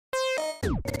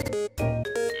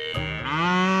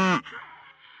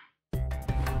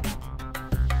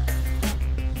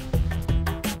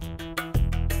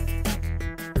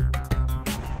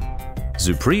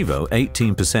Juprevo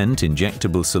 18%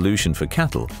 injectable solution for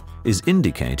cattle is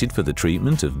indicated for the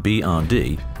treatment of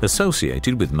BRD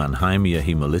associated with Mannheimia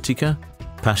hemolytica,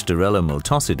 Pastorella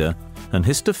multocida, and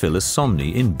Histophilus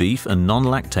somni in beef and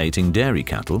non-lactating dairy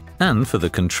cattle, and for the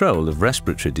control of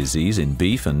respiratory disease in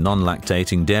beef and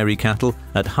non-lactating dairy cattle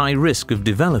at high risk of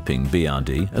developing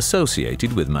BRD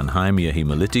associated with Mannheimia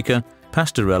hemolytica,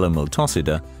 Pastorella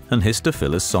multocida, and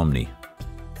Histophilus somni.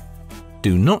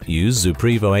 Do not use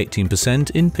Juprevo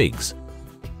 18% in pigs.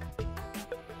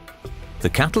 The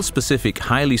cattle-specific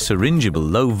highly syringeable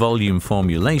low-volume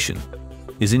formulation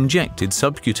is injected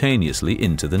subcutaneously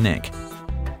into the neck.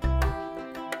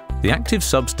 The active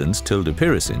substance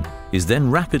tildopyrosin is then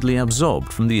rapidly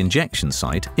absorbed from the injection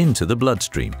site into the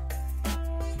bloodstream.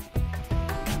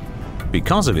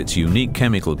 Because of its unique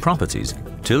chemical properties,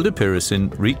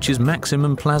 tildopyrosin reaches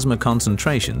maximum plasma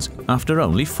concentrations after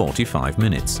only 45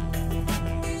 minutes.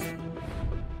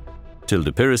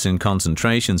 Tildopyrosin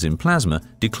concentrations in plasma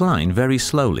decline very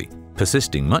slowly,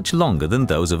 persisting much longer than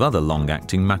those of other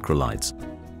long-acting macrolides.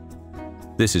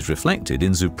 This is reflected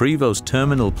in Juprevo's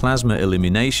terminal plasma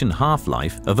elimination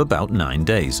half-life of about 9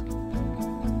 days.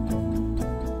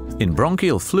 In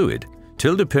bronchial fluid,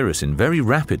 tildopyrosin very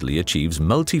rapidly achieves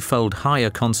multifold higher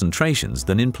concentrations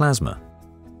than in plasma.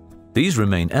 These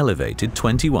remain elevated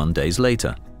 21 days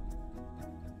later.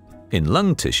 In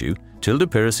lung tissue,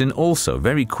 tildopyrosin also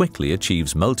very quickly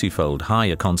achieves multifold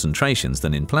higher concentrations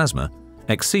than in plasma,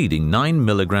 exceeding 9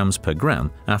 mg per gram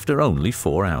after only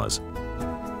 4 hours.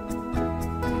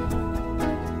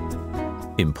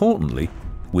 Importantly,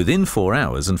 within 4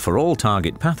 hours and for all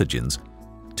target pathogens,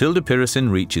 tildopyrosin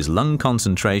reaches lung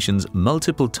concentrations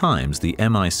multiple times the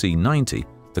MIC90,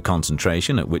 the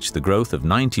concentration at which the growth of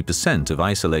 90% of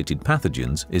isolated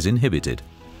pathogens is inhibited.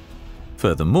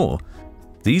 Furthermore,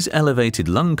 these elevated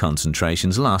lung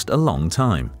concentrations last a long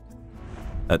time.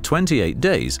 At 28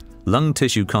 days, lung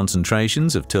tissue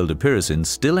concentrations of tildopyrosin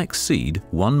still exceed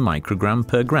 1 microgram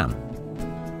per gram.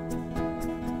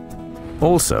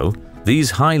 Also,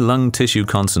 these high lung tissue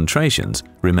concentrations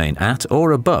remain at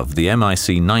or above the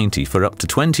MIC90 for up to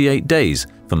 28 days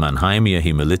for Mannheimia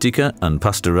hemolytica and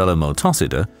Pastorella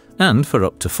multocida, and for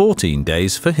up to 14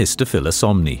 days for Histophilus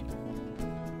somni.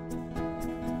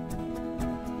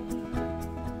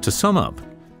 To sum up,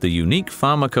 the unique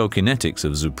pharmacokinetics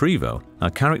of Juprevo are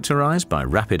characterized by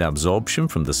rapid absorption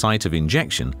from the site of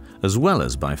injection as well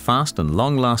as by fast and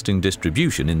long-lasting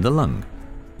distribution in the lung.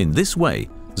 In this way,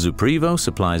 Juprevo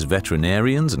supplies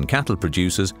veterinarians and cattle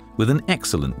producers with an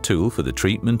excellent tool for the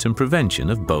treatment and prevention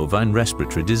of bovine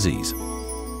respiratory disease.